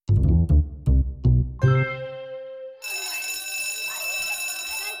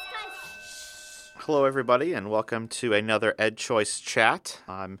Hello, everybody, and welcome to another EdChoice Chat.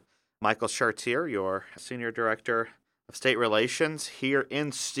 I'm Michael Chartier, your Senior Director of State Relations, here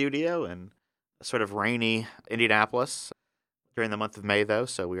in studio in a sort of rainy Indianapolis during the month of May, though,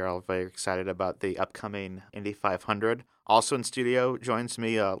 so we are all very excited about the upcoming Indy 500. Also in studio joins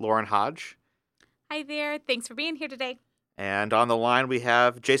me Lauren Hodge. Hi there. Thanks for being here today. And on the line, we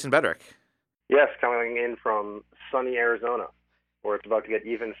have Jason Bedrick. Yes, coming in from sunny Arizona, where it's about to get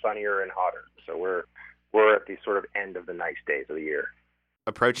even sunnier and hotter. So we're at the sort of end of the nice days of the year.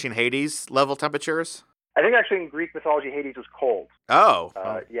 Approaching Hades level temperatures? I think actually in Greek mythology, Hades was cold. Oh.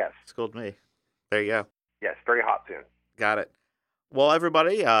 Yes. Schooled me. There you go. Yes, very hot soon. Got it. Well,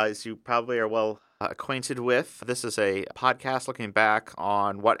 everybody, as you probably are well acquainted with, this is a podcast looking back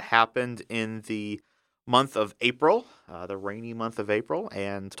on what happened in the month of April, the rainy month of April,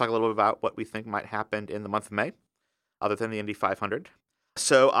 and talk a little bit about what we think might happen in the month of May, other than the Indy 500.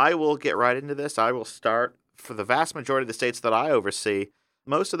 So I will get right into this. I will start for the vast majority of the states that I oversee.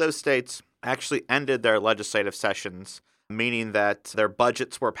 Most of those states actually ended their legislative sessions, meaning that their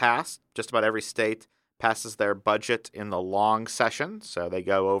budgets were passed. Just about every state passes their budget in the long session. So they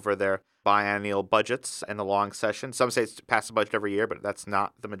go over their biennial budgets in the long session. Some states pass a budget every year, but that's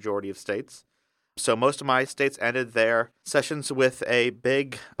not the majority of states. So most of my states ended their sessions with a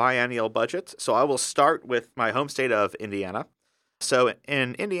big biennial budget. So I will start with my home state of Indiana. So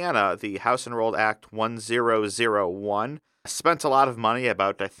in Indiana, the House Enrolled Act 1001 spent a lot of money,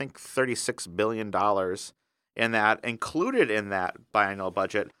 about I think $36 billion in that. Included in that biennial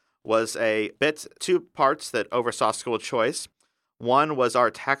budget was two parts that oversaw school choice. One was our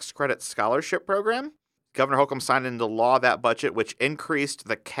tax credit scholarship program. Governor Holcomb signed into law that budget, which increased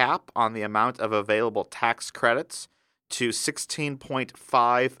the cap on the amount of available tax credits to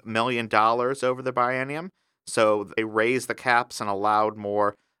 $16.5 million over the biennium. So they raised the caps and allowed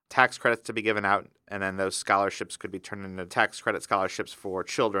more tax credits to be given out, and then those scholarships could be turned into tax credit scholarships for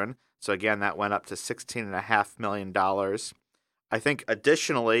children. So again, that went up to $16.5 million. I think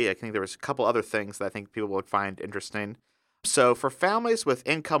additionally, there was a couple other things that I think people would find interesting. So for families with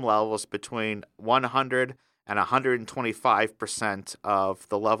income levels between 100 and 125% of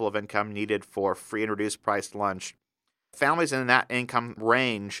the level of income needed for free and reduced price lunch, families in that income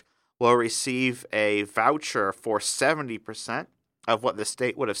range will receive a voucher for 70% of what the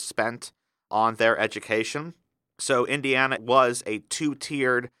state would have spent on their education. So Indiana was a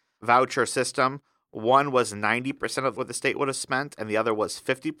two-tiered voucher system. One was 90% of what the state would have spent, and the other was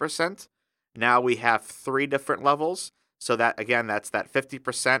 50%. Now we have three different levels. So that, again, that's that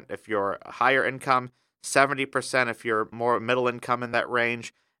 50% if you're higher income, 70% if you're more middle income in that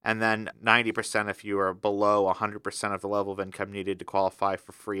range, and then 90% if you are below 100% of the level of income needed to qualify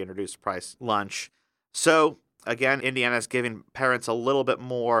for free and reduced price lunch. So again, Indiana is giving parents a little bit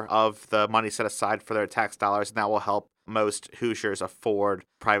more of the money set aside for their tax dollars, and that will help most Hoosiers afford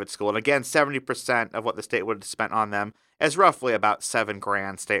private school. And again, 70% of what the state would have spent on them is roughly about $7,000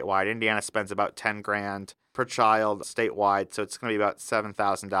 statewide. Indiana spends about $10,000 per child statewide, so it's going to be about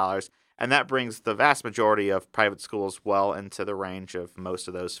 $7,000. And that brings the vast majority of private schools well into the range of most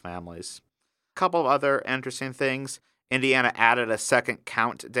of those families. A couple of other interesting things. Indiana added a second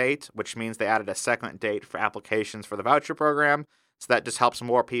count date, which means they added a second date for applications for the voucher program. So that just helps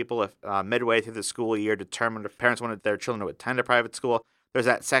more people if midway through the school year determine if parents wanted their children to attend a private school. There's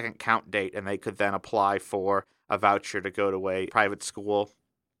that second count date, and they could then apply for a voucher to go to a private school.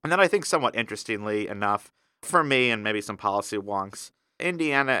 And then I think somewhat interestingly enough, for me and maybe some policy wonks,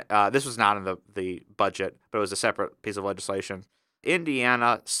 Indiana, this was not in the budget, but it was a separate piece of legislation.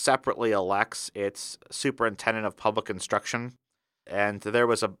 Indiana separately elects its superintendent of public instruction. And there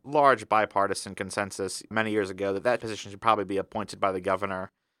was a large bipartisan consensus many years ago that position should probably be appointed by the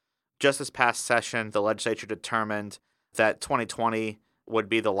governor. Just this past session, the legislature determined that 2020 would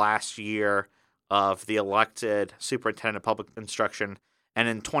be the last year of the elected superintendent of public instruction. And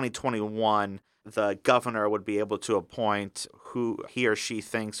in 2021, the governor would be able to appoint who he or she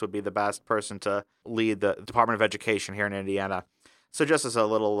thinks would be the best person to lead the Department of Education here in Indiana. So just as a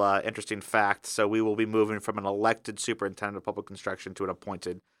little interesting fact, so we will be moving from an elected superintendent of public instruction to an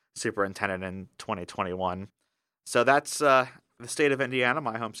appointed superintendent in 2021. So that's the state of Indiana,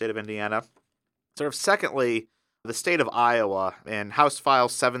 my home state of Indiana. Sort of secondly, the state of Iowa, in House File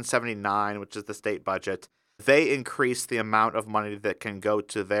 779, which is the state budget, they increased the amount of money that can go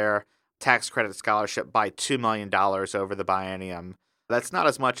to their tax credit scholarship by $2 million over the biennium. That's not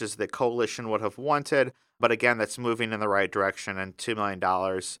as much as the coalition would have wanted, but again, that's moving in the right direction, and $2 million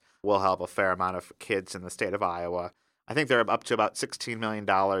will help a fair amount of kids in the state of Iowa. I think they're up to about $16 million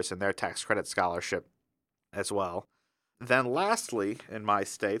in their tax credit scholarship as well. Then lastly, in my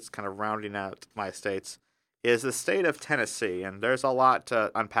states, kind of rounding out my states, is the state of Tennessee. And there's a lot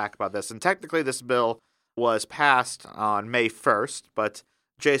to unpack about this. And technically this bill was passed on May 1st, but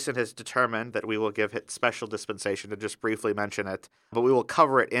Jason has determined that we will give it special dispensation to just briefly mention it. But we will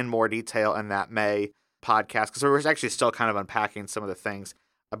cover it in more detail in that May podcast, because we're actually still kind of unpacking some of the things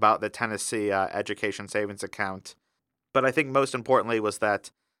about the Tennessee Education Savings Account. But I think most importantly was that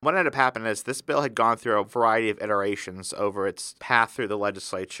what ended up happening is this bill had gone through a variety of iterations over its path through the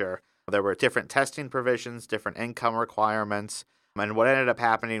legislature. There were different testing provisions, different income requirements, and what ended up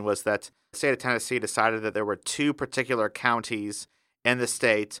happening was that the state of Tennessee decided that there were two particular counties in the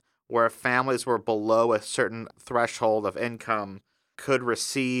state where families were below a certain threshold of income could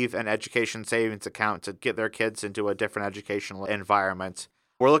receive an education savings account to get their kids into a different educational environment.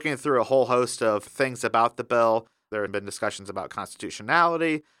 We're looking through a whole host of things about the bill. There have been discussions about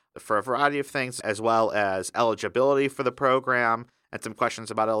constitutionality for a variety of things, as well as eligibility for the program and some questions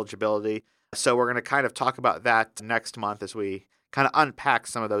about eligibility. So we're going to kind of talk about that next month as we kind of unpack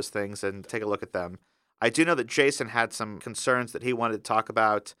some of those things and take a look at them. I do know that Jason had some concerns that he wanted to talk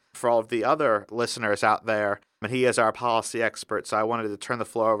about for all of the other listeners out there, and he is our policy expert, so I wanted to turn the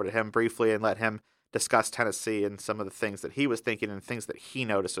floor over to him briefly and let him discuss Tennessee and some of the things that he was thinking and things that he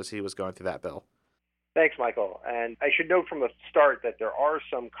noticed as he was going through that bill. Thanks, Michael. And I should note from the start that there are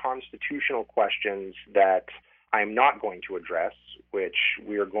some constitutional questions that I'm not going to address, which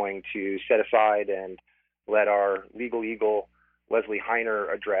we are going to set aside and let our legal eagle, Leslie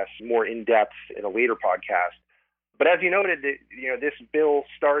Heiner, address more in depth in a later podcast. But as you noted, this bill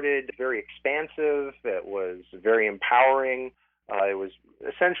started very expansive. It was very empowering. It was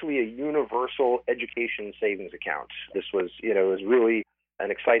essentially a universal education savings account. This was, it was really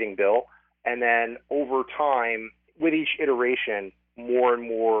an exciting bill. And then over time, with each iteration, more and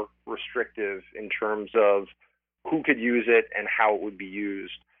more restrictive in terms of who could use it and how it would be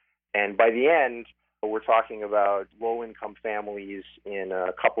used. And by the end, we're talking about low-income families in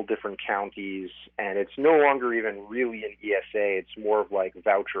a couple different counties, and it's no longer even really an ESA. It's more of like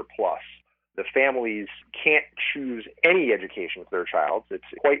Voucher Plus. The families can't choose any education for their child. It's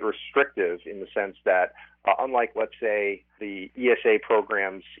quite restrictive in the sense that, unlike, let's say, the ESA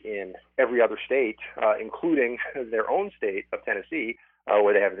programs in every other state, including their own state of Tennessee,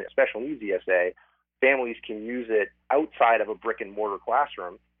 where they have a special needs ESA, families can use it outside of a brick-and-mortar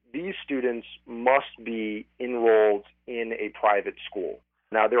classroom. These students must be enrolled in a private school.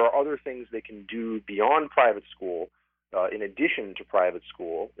 Now, there are other things they can do beyond private school. In addition to private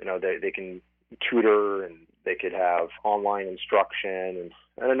school, they can tutor and they could have online instruction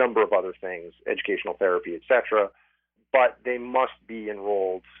and a number of other things, educational therapy, etc. But they must be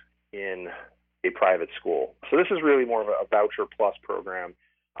enrolled in a private school. So this is really more of a Voucher Plus program.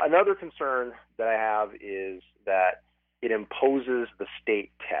 Another concern that I have is that it imposes the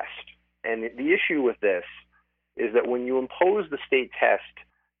state test. And the issue with this is that when you impose the state test,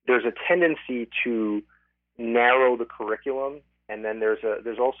 there's a tendency to narrow the curriculum, and then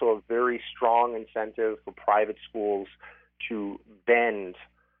there's also a very strong incentive for private schools to bend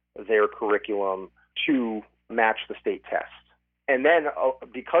their curriculum to match the state test. And then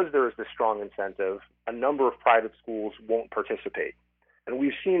because there is this strong incentive, a number of private schools won't participate. And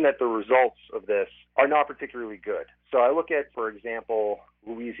we've seen that the results of this are not particularly good. So I look at, for example,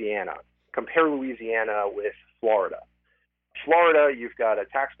 Louisiana. Compare Louisiana with Florida. Florida, you've got a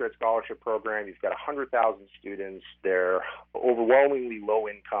tax credit scholarship program. You've got 100,000 students. They're overwhelmingly low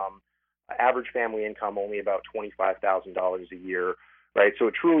income. Average family income only about $25,000 a year, right? So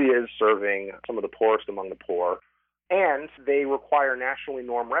it truly is serving some of the poorest among the poor. And they require nationally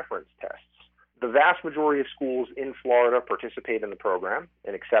normed reference tests. The vast majority of schools in Florida participate in the program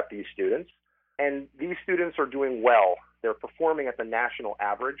and accept these students. And these students are doing well. They're performing at the national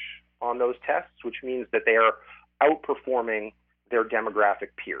average on those tests, which means that they are outperforming their demographic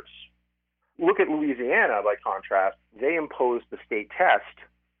peers. Look at Louisiana, by contrast. They imposed the state test.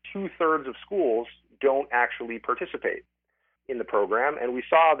 2/3 of schools don't actually participate in the program. And we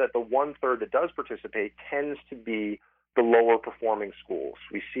saw that the 1/3 that does participate tends to be the lower performing schools.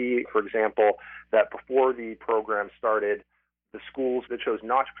 We see, for example, that before the program started, the schools that chose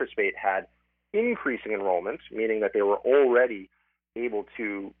not to participate had increasing enrollment, meaning that they were already able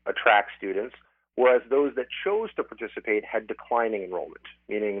to attract students, whereas those that chose to participate had declining enrollment,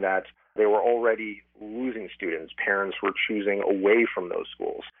 meaning that they were already losing students. Parents were choosing away from those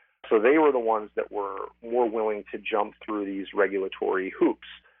schools. So they were the ones that were more willing to jump through these regulatory hoops.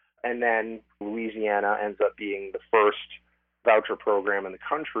 And then Louisiana ends up being the first voucher program in the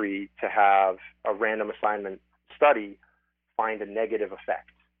country to have a random assignment study find a negative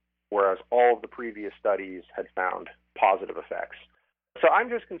effect. whereas all of the previous studies had found positive effects. So I'm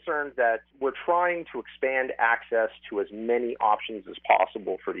just concerned that we're trying to expand access to as many options as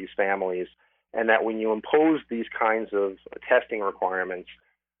possible for these families, and that when you impose these kinds of testing requirements,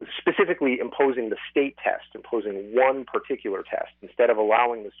 specifically imposing the state test, imposing one particular test, instead of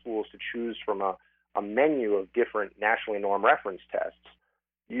allowing the schools to choose from a menu of different nationally norm reference tests,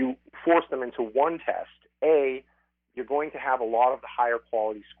 you force them into one test. You're going to have a lot of the higher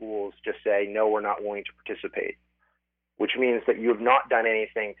quality schools just say, no, we're not willing to participate, which means that you have not done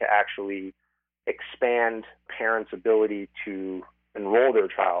anything to actually expand parents' ability to enroll their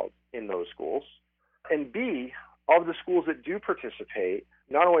child in those schools. And B, of the schools that do participate,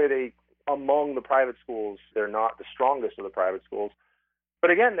 not only are they among the private schools, they're not the strongest of the private schools, but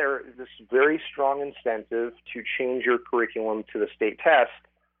again, there's this very strong incentive to change your curriculum to the state test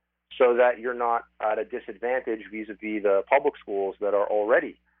so that you're not at a disadvantage vis-a-vis the public schools that are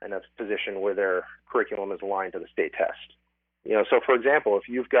already in a position where their curriculum is aligned to the state test. So for example, if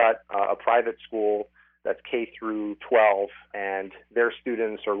you've got a private school that's K through 12 and their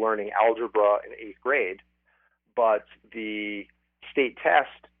students are learning algebra in 8th grade, but the state test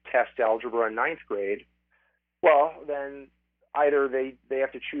tests algebra in 9th grade, well, then either they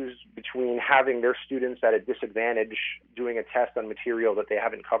have to choose between having their students at a disadvantage doing a test on material that they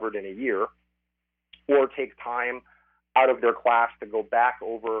haven't covered in a year, or take time out of their class to go back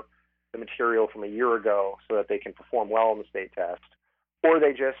over the material from a year ago so that they can perform well on the state test, or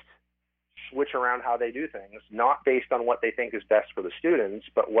they just switch around how they do things, not based on what they think is best for the students,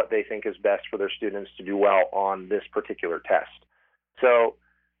 but what they think is best for their students to do well on this particular test. So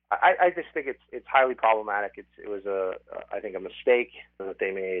I just think it's highly problematic. It was I think a mistake that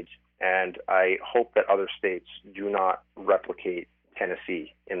they made, and I hope that other states do not replicate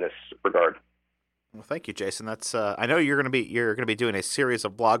Tennessee in this regard. Well, thank you, Jason. That's I know you're going to be doing a series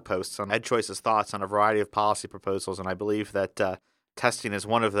of blog posts on EdChoice's thoughts on a variety of policy proposals, and I believe that testing is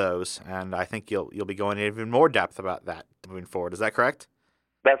one of those, and I think you'll be going in even more depth about that moving forward. Is that correct?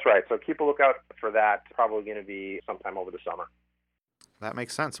 That's right. So keep a lookout for that. Probably going to be sometime over the summer. That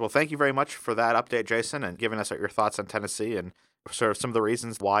makes sense. Well, thank you very much for that update, Jason, and giving us your thoughts on Tennessee and sort of some of the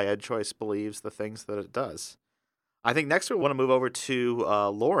reasons why EdChoice believes the things that it does. I think next we want to move over to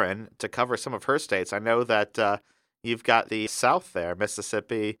Lauren to cover some of her states. I know that you've got the South there,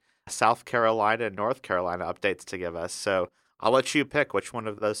 Mississippi, South Carolina, and North Carolina updates to give us. So I'll let you pick which one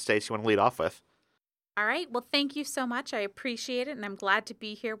of those states you want to lead off with. All right. Well, thank you so much. I appreciate it, and I'm glad to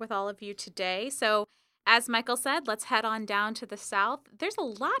be here with all of you today. So as Michael said, let's head on down to the South. There's a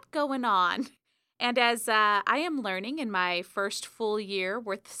lot going on. And as I am learning in my first full year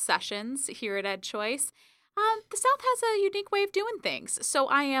with sessions here at EdChoice, the South has a unique way of doing things. So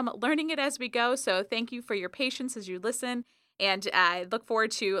I am learning it as we go. So thank you for your patience as you listen. And I look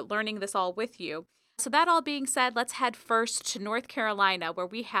forward to learning this all with you. So that all being said, let's head first to North Carolina, where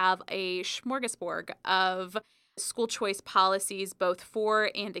we have a smorgasbord of school choice policies, both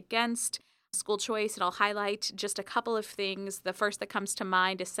for and against school choice. And I'll highlight just a couple of things. The first that comes to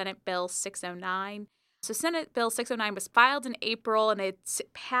mind is Senate Bill 609. So Senate Bill 609 was filed in April, and it's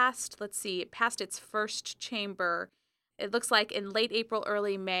passed, it passed its first chamber, it looks like in late April,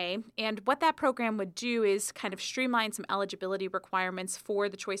 early May. And what that program would do is kind of streamline some eligibility requirements for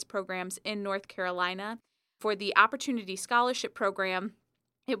the choice programs in North Carolina. For the Opportunity Scholarship Program,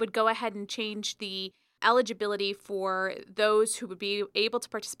 it would go ahead and change the eligibility for those who would be able to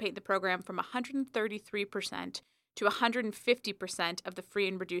participate in the program from 133% to 150% of the free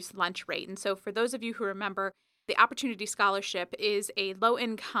and reduced lunch rate. And so for those of you who remember, the Opportunity Scholarship is a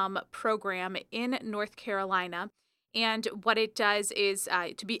low-income program in North Carolina. And what it does is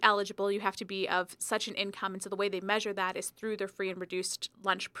to be eligible, you have to be of such an income. And so the way they measure that is through their free and reduced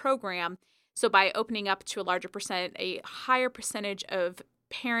lunch program. So by opening up to a larger percent, a higher percentage of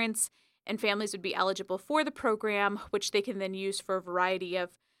parents and families would be eligible for the program, which they can then use for a variety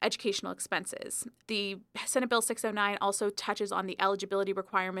of educational expenses. The Senate Bill 609 also touches on the eligibility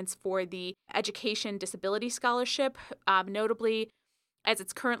requirements for the Education Disability Scholarship. Notably, as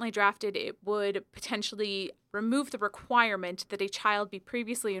it's currently drafted, it would potentially remove the requirement that a child be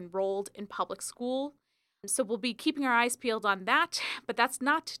previously enrolled in public school. So we'll be keeping our eyes peeled on that, but that's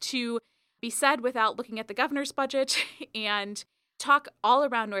not to be said without looking at the governor's budget and talk all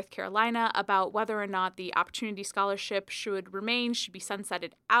around North Carolina about whether or not the Opportunity Scholarship should remain, should be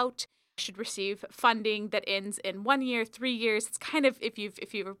sunsetted out, should receive funding that ends in 1 year, 3 years. It's kind of, if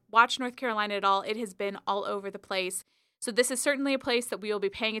you've watched North Carolina at all, it has been all over the place. So this is certainly a place that we will be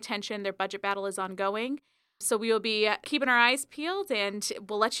paying attention. Their budget battle is ongoing. So we will be keeping our eyes peeled, and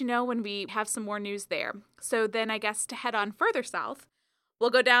we'll let you know when we have some more news there. So then I guess to head on further south, we'll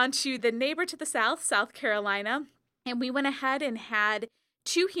go down to the neighbor to the south, South Carolina. And we went ahead and had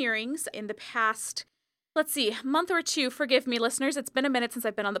 2 hearings in the past, month or two. Forgive me, listeners. It's been a minute since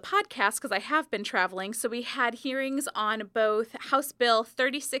I've been on the podcast because I have been traveling. So we had hearings on both House Bill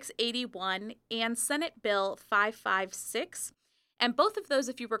 3681 and Senate Bill 556. And both of those,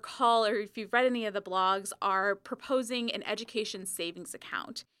 if you recall, or if you've read any of the blogs, are proposing an education savings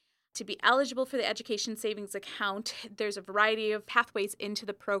account. To be eligible for the education savings account, there's a variety of pathways into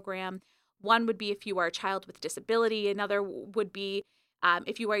the program. One would be if you are a child with disability. Another would be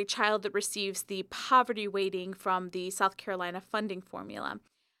if you are a child that receives the poverty weighting from the South Carolina funding formula.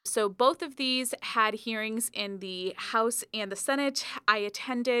 So both of these had hearings in the House and the Senate. I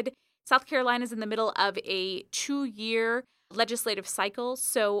attended. South Carolina is in the middle of a 2-year legislative cycle,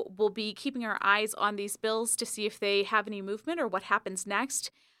 so we'll be keeping our eyes on these bills to see if they have any movement or what happens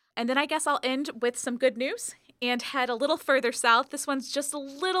next. And then I guess I'll end with some good news and head a little further south. This one's just a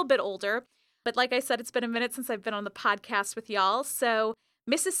little bit older, but like I said, it's been a minute since I've been on the podcast with y'all. So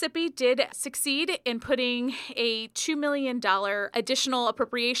Mississippi did succeed in putting a $2 million additional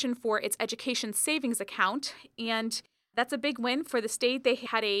appropriation for its education savings account, and that's a big win for the state. They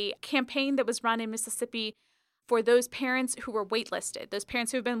had a campaign that was run in Mississippi for those parents who were waitlisted, those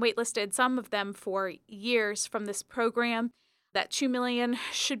parents who have been waitlisted, some of them for years from this program. That $2 million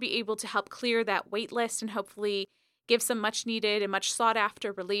should be able to help clear that wait list and hopefully give some much needed and much sought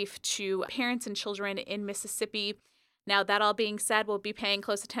after relief to parents and children in Mississippi. Now, that all being said, we'll be paying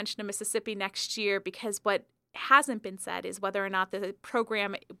close attention to Mississippi next year because what hasn't been said is whether or not the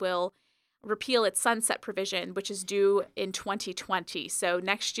program will repeal its sunset provision, which is due in 2020. So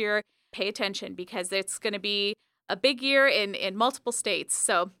next year, pay attention because it's going to be a big year in multiple states.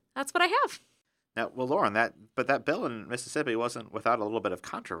 So that's what I have. Now, well, Lauren, that bill in Mississippi wasn't without a little bit of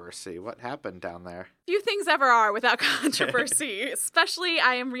controversy. What happened down there? Few things ever are without controversy, especially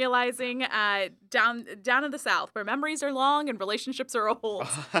I am realizing down in the South where memories are long and relationships are old.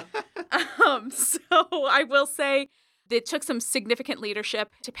 So I will say it took some significant leadership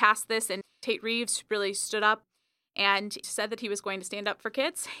to pass this, and Tate Reeves really stood up and said that he was going to stand up for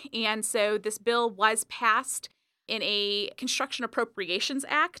kids. And so this bill was passed in a Construction Appropriations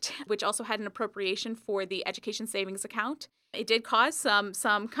Act, which also had an appropriation for the education savings account. It did cause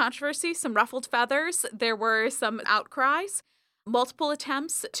some controversy, some ruffled feathers. There were some outcries, multiple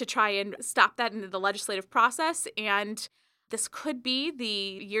attempts to try and stop that in the legislative process. And this could be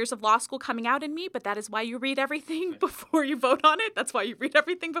the years of law school coming out in me, but that is why you read everything before you vote on it. That's why you read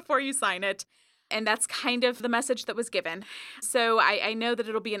everything before you sign it. And that's kind of the message that was given. So I know that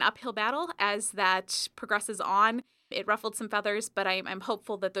it'll be an uphill battle as that progresses on. It ruffled some feathers, but I'm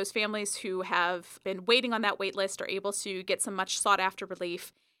hopeful that those families who have been waiting on that wait list are able to get some much sought after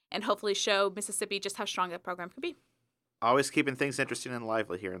relief and hopefully show Mississippi just how strong that program could be. Always keeping things interesting and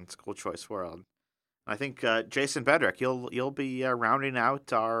lively here in the school choice world. I think Jason Bedrick, you'll be rounding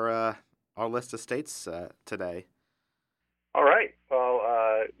out our list of states today. All right. Well,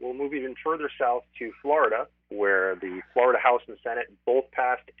 we'll move even further south to Florida, where the Florida House and Senate both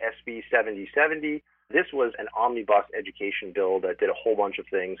passed SB 7070. This was an omnibus education bill that did a whole bunch of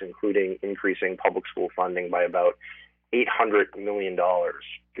things, including increasing public school funding by about $800 million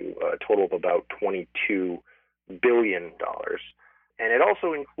to a total of about $22 billion. And it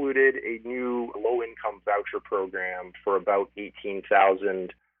also included a new low-income voucher program for about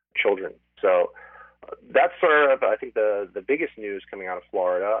 18,000 children. So that's sort of, I think, the biggest news coming out of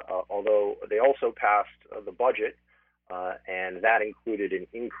Florida, although they also passed the budget, and that included an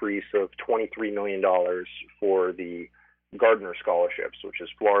increase of $23 million for the Gardner Scholarships, which is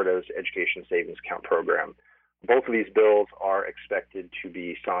Florida's education savings account program. Both of these bills are expected to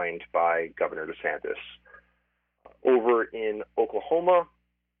be signed by Governor DeSantis. Over in Oklahoma,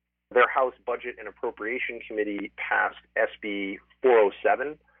 their House Budget and Appropriation Committee passed SB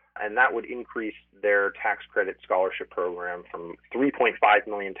 407, and that would increase their tax credit scholarship program from 3.5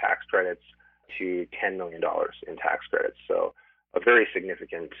 million tax credits to $10 million in tax credits. So a very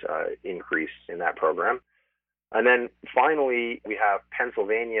significant increase in that program. And then finally, we have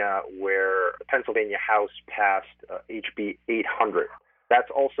Pennsylvania, where the Pennsylvania House passed HB 800.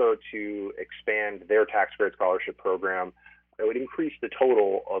 That's also to expand their tax credit scholarship program. It would increase the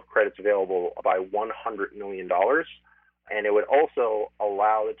total of credits available by $100 million. And it would also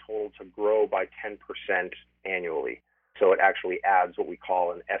allow the total to grow by 10% annually. So it actually adds what we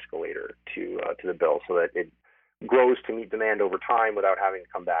call an escalator to the bill so that it grows to meet demand over time without having to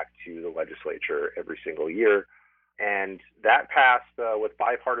come back to the legislature every single year. And that passed with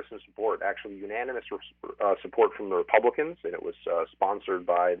bipartisan support, actually unanimous support from the Republicans, and it was sponsored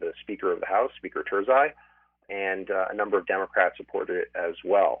by the Speaker of the House, Speaker Turzai. and a number of Democrats supported it as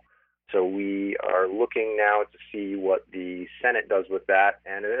well. So we are looking now to see what the Senate does with that,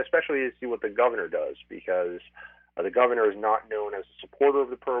 and especially to see what the governor does, because the governor is not known as a supporter of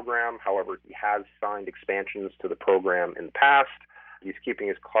the program. However, he has signed expansions to the program in the past. He's keeping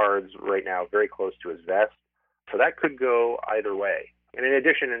his cards right now very close to his vest. So that could go either way. And in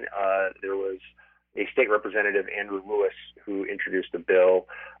addition, there was a state representative, Andrew Lewis, who introduced a bill,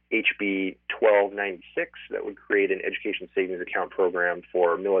 HB 1296, that would create an education savings account program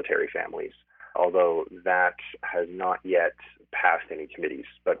for military families, although that has not yet passed any committees.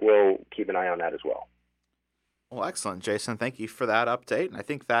 But we'll keep an eye on that as well. Well, excellent, Jason. Thank you for that update. And I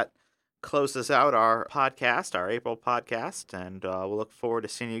think that closes out our podcast, our April podcast, and we'll look forward to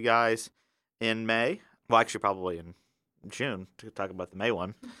seeing you guys in May. Well, actually, probably in June to talk about the May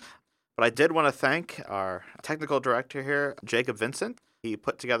one. But I did want to thank our technical director here, Jacob Vincent. He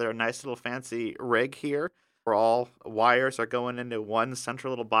put together a nice little fancy rig here where all wires are going into one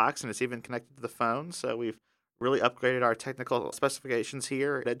central little box, and it's even connected to the phone. So we've really upgraded our technical specifications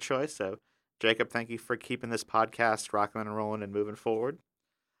here at EdChoice. So Jacob, thank you for keeping this podcast rocking and rolling and moving forward.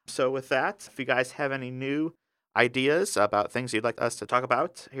 So with that, if you guys have any new ideas about things you'd like us to talk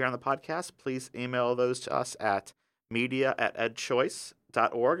about here on the podcast, please email those to us at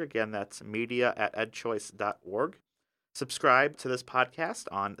media@edchoice.org. Again, that's media@edchoice.org. Subscribe to this podcast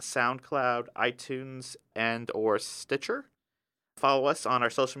on SoundCloud, iTunes, and or Stitcher. Follow us on our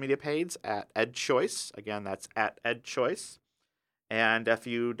social media page at EdChoice. Again, that's at EdChoice. And if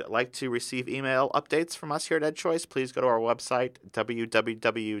you'd like to receive email updates from us here at EdChoice, please go to our website,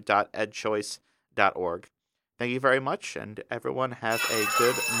 www.edchoice.org. Thank you very much, and everyone have a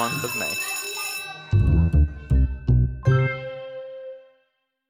good month of May.